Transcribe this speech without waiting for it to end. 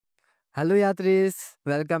Hello Yatris,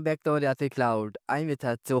 welcome back to our Yatri Cloud. I'm with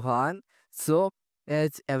Johan. So,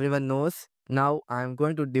 as everyone knows, now I'm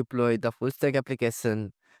going to deploy the full stack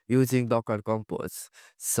application using Docker Compose.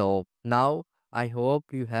 So, now I hope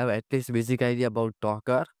you have at least basic idea about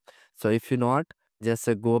Docker. So, if you not, just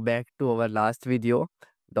go back to our last video,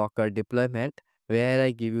 Docker deployment, where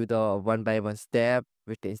I give you the one by one step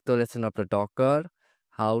with the installation of the Docker,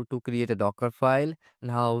 how to create a Docker file,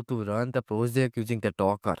 and how to run the project using the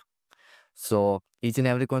Docker. So each and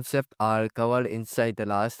every concept are covered inside the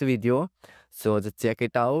last video. So just check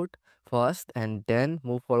it out first and then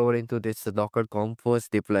move forward into this Docker Compose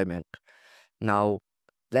deployment. Now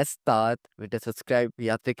let's start with the subscribe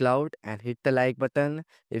Yatri Cloud and hit the like button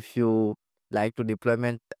if you like to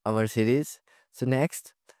deployment our series. So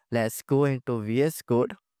next, let's go into VS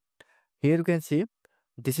Code. Here you can see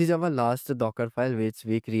this is our last Docker file which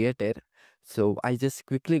we created. So I just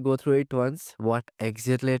quickly go through it once, what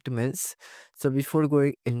exactly it means. So before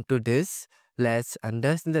going into this, let's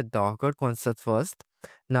understand the Docker concept first.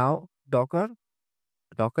 Now, Docker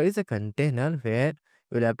is a container where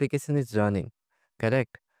your application is running,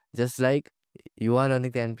 correct? Just like you are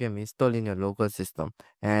running the npm install in your local system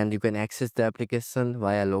and you can access the application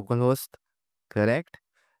via localhost, correct?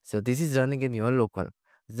 So this is running in your local.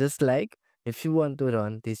 Just like if you want to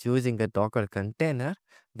run this using a Docker container,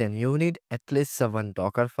 then you need at least one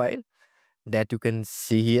Docker file that you can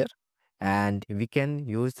see here. And we can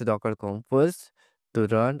use the Docker Compose to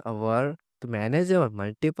to manage our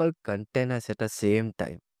multiple containers at the same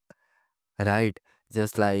time, right?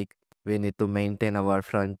 Just like we need to maintain our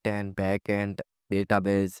front end, back end,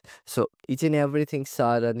 database. So each and everything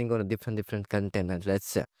are running on a different containers, let's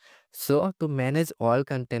say. So to manage all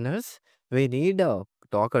containers, we need a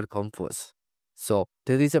Docker Compose. So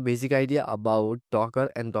there is a basic idea about Docker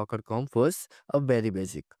and Docker Compose, a very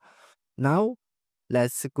basic. Now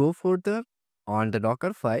let's go further on the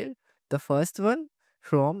Docker file. The first one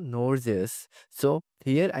from Node.js. So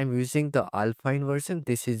here I'm using the Alpine version.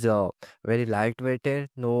 This is a very lightweighted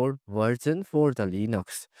Node version for the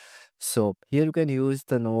Linux. So here you can use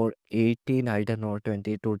the Node 18, either Node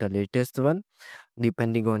 22, the latest one,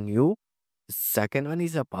 depending on you. Second one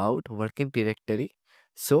is about working directory.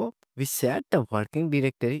 So we set the working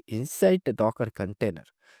directory inside the Docker container.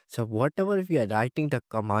 So whatever we are writing the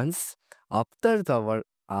commands after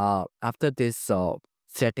after this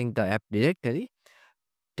setting the app directory,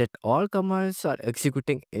 that all commands are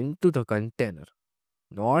executing into the container,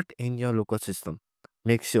 not in your local system.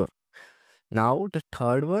 Make sure. Now the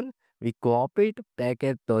third one, we copied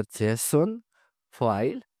package.json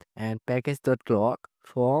file and package.clock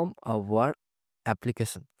from our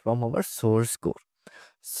application, from our source code.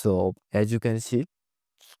 So as you can see,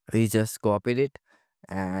 we just copied it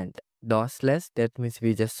and dot slash, that means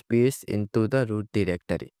we just paste into the root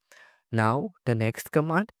directory. Now the next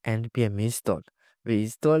command npm install. We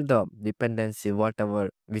install the dependency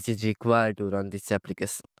whatever which is required to run this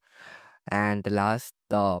application. And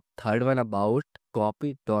the third one about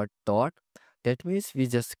copy dot. That means we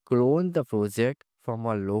just clone the project from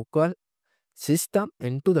a local system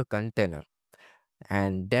into the container.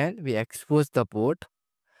 And then we expose the port.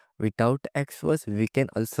 Without expose, we can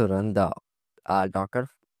also run the Docker,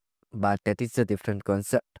 but that is a different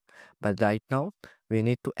concept. But right now, we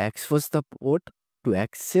need to expose the port to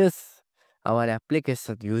access our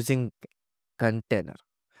application using container.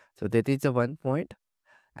 So that is the one point.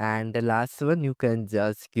 And the last one, you can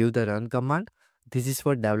just give the run command. This is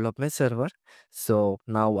for development server. So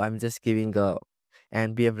now I'm just giving a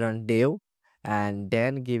npm run dev and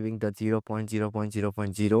then giving the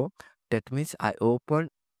 0.0.0.0. That means I open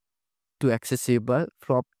to accessible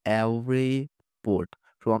from every port,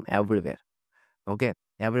 from everywhere. Okay,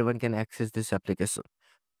 everyone can access this application.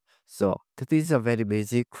 So that is a very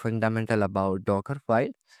basic fundamental about Docker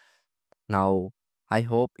file. Now, I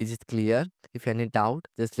hope is it clear. If any doubt,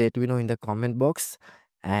 just let me know in the comment box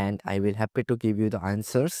and I will happy to give you the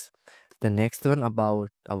answers. The next one about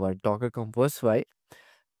our Docker Compose file.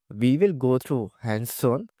 We will go through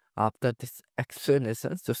hands-on after this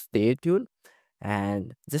explanation. So stay tuned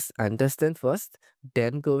and just understand first,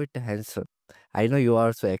 then go with the hands-on. I know you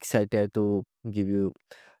are so excited to give you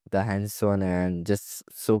the hands-on and just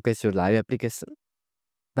showcase your live application,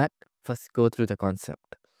 but first go through the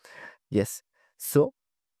concept. Yes. So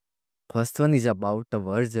first one is about the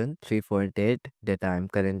version 3.8 that I am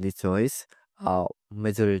currently choice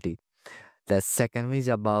majority. The second one is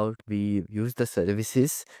about we use the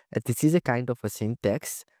services. This is a kind of a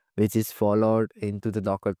syntax which is followed into the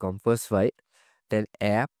Docker Compose file, then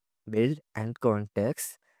app, build and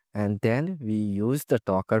context, and then we use the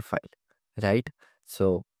Docker file, right?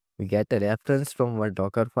 So we get a reference from our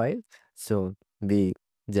Docker file. So we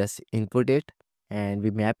just input it and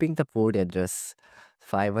we mapping the port address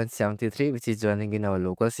 5173, which is running in our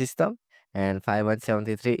local system, and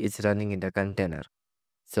 5173 is running in the container.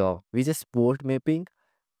 So we just port mapping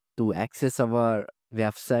to access our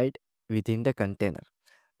website within the container.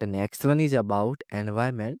 The next one is about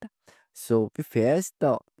environment. So we fetch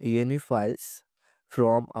the env files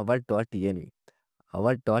from our .env,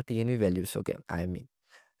 our .env values. Okay, I mean,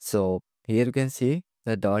 so here you can see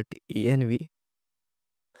the .env.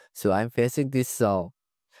 So I'm fetching this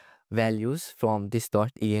values from this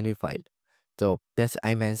 .env file. So that's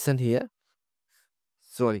I mentioned here.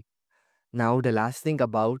 Sorry. Now the last thing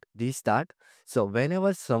about restart. So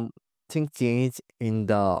whenever something change in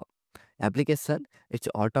the application, it's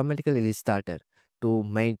automatically restarted to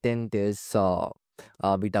maintain this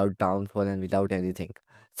without downfall and without anything.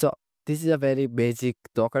 So this is a very basic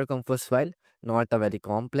Docker Compose file, not a very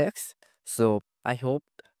complex. So I hope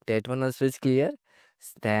that one also is clear.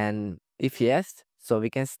 Then if yes, so we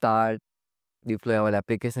can start deploy our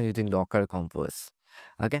application using Docker Compose.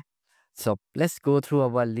 Okay. So let's go through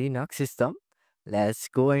our Linux system. Let's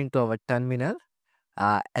go into our terminal.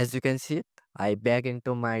 As you can see, I back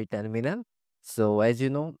into my terminal. So as you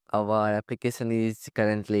know, our application is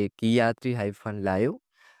currently Yatri-live.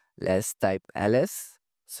 Let's type ls.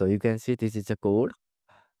 So you can see this is the code.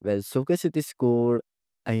 Well, showcase this code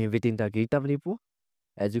within the GitHub repo.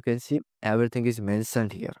 As you can see, everything is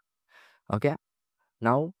mentioned here. Okay.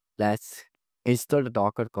 Now let's install the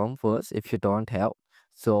Docker Compose if you don't have.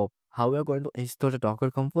 So how we are going to install the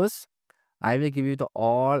Docker Compose? I will give you the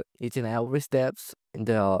all each and every steps in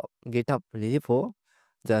the GitHub repo.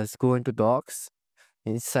 Just go into docs,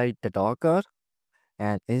 inside the Docker,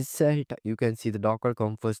 and inside you can see the Docker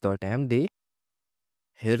compose.md.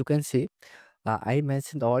 Here you can see I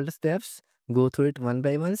mentioned all the steps. Go through it one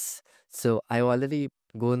by one. So I already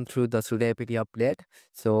gone through the sudo apt update.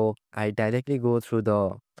 So I directly go through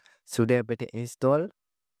the sudo apt install.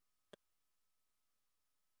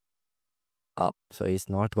 Up. So it's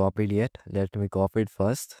not copied yet. Let me copy it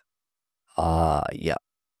first. Yeah,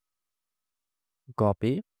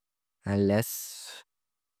 copy, and let's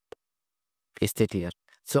paste it here.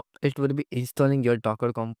 So it will be installing your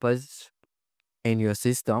Docker Compose in your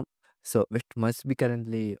system. So it must be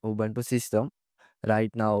currently Ubuntu system.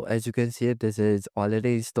 Right now, as you can see, this is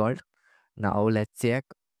already installed. Now let's check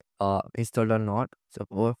installed or not.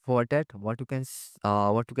 So for that, what you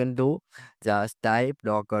can do, just type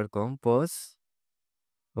Docker Compose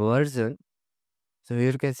version. So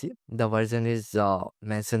here you can see the version is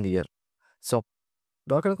mentioned here. So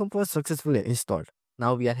Docker Compose successfully installed.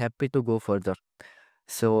 Now we are happy to go further.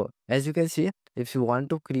 So as you can see, if you want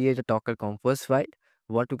to create a Docker Compose file,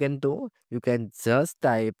 what you can do, you can just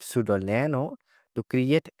type sudo nano to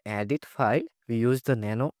create edit file. We use the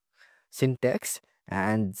nano syntax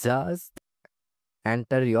and just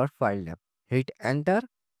enter your file name. Hit enter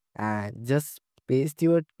and just paste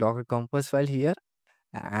your Docker Compose file here,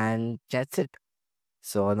 and that's it.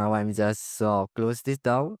 So now I'm just close this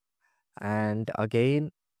down, and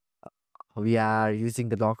again we are using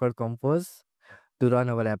the Docker Compose to run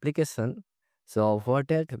our application. So for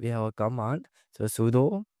that we have a command. So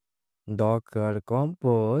sudo docker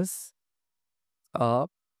compose up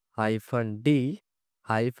 -d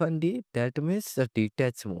that means the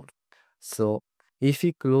detach mode. So if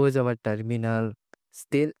we close our terminal,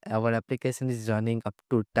 still our application is running up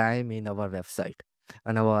to time in our website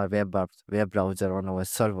on our web browser on our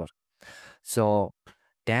server. So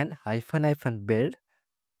then -build.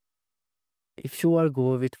 If you are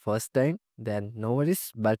go with first time, then no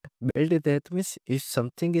worries. But build it, that means if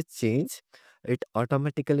something is changed, it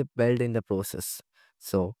automatically build in the process.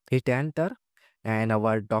 So hit enter, and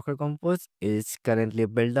our Docker Compose is currently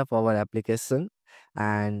build up our application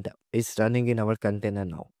and is running in our container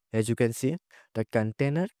now. As you can see, the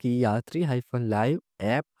container key R3-live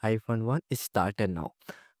app-1 is started now.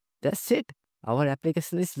 That's it. Our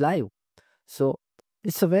application is live. So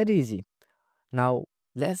it's a very easy. Now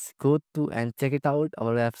let's go to and check it out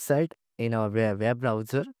our website in our web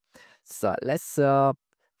browser. So let's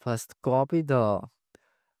first copy the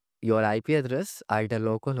your IP address, either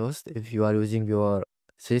localhost if you are using your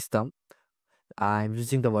system. I'm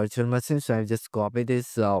using the virtual machine, so I just copy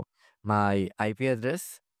this my IP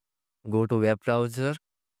address. Go to web browser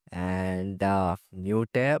and new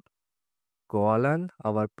tab colon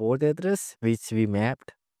our port address which we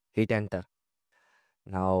mapped. Hit enter.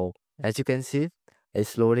 Now as you can see,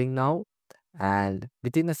 it's loading now, and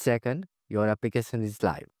within a second your application is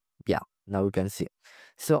live. Yeah, now you can see.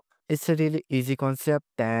 So it's a really easy concept,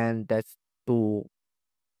 and that's to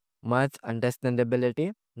much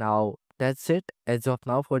understandability. Now that's it as of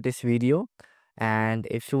now for this video. And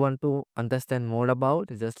if you want to understand more about,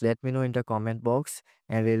 just let me know in the comment box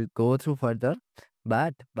and we'll go through further.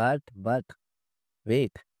 But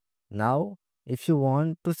wait. Now, if you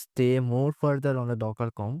want to stay more further on the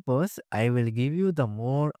Docker Compose, I will give you the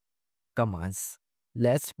more commands.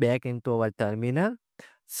 Let's back into our terminal.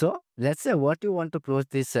 So let's say what you want to close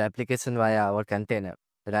this application via our container,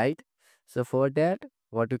 right? So for that,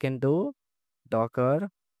 what you can do, Docker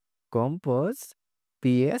Compose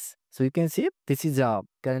PS. So you can see this is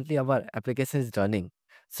currently our application is running.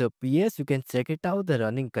 So PS, you can check it out the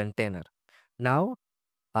running container. Now,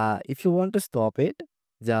 if you want to stop it,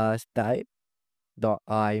 just type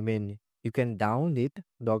you can down it,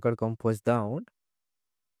 Docker Compose down.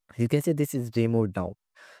 You can say this is removed now.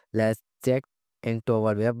 Let's check into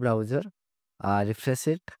our web browser, refresh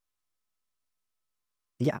it.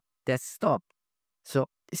 Yeah, that's stop. So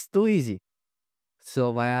it's too easy.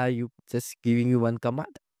 So why are you just giving you one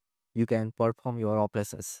command? You can perform your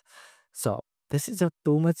operations. So this is a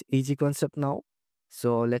too much easy concept now.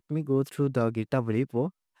 So let me go through the GitHub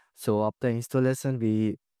repo. So after installation,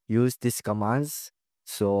 we use these commands.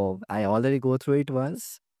 So I already go through it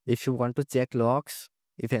once. If you want to check logs,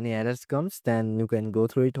 if any errors comes, then you can go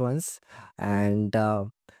through it once. And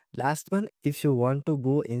last one, if you want to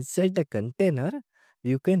go inside the container,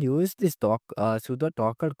 you can use this sudo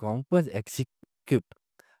docker compose execute,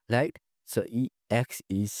 right? So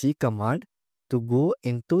exec command to go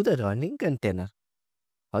into the running container.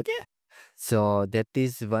 Okay. So that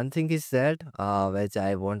is one thing is that which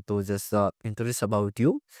I want to just introduce about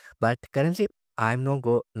you. But currently I'm not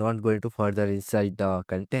going to further inside the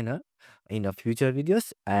container. In the future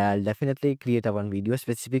videos, I'll definitely create a one video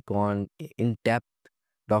specific on in-depth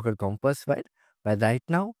Docker Compose, right? But right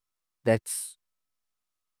now, that's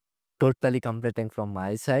totally completing from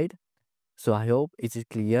my side. So I hope it is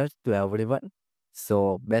clear to everyone.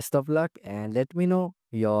 So best of luck and let me know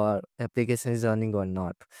your application is running or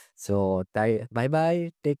not. So bye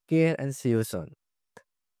bye, take care and see you soon.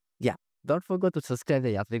 Yeah, don't forget to subscribe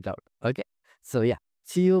the Yatri Cloud. Okay. So yeah,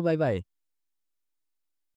 see you. Bye bye.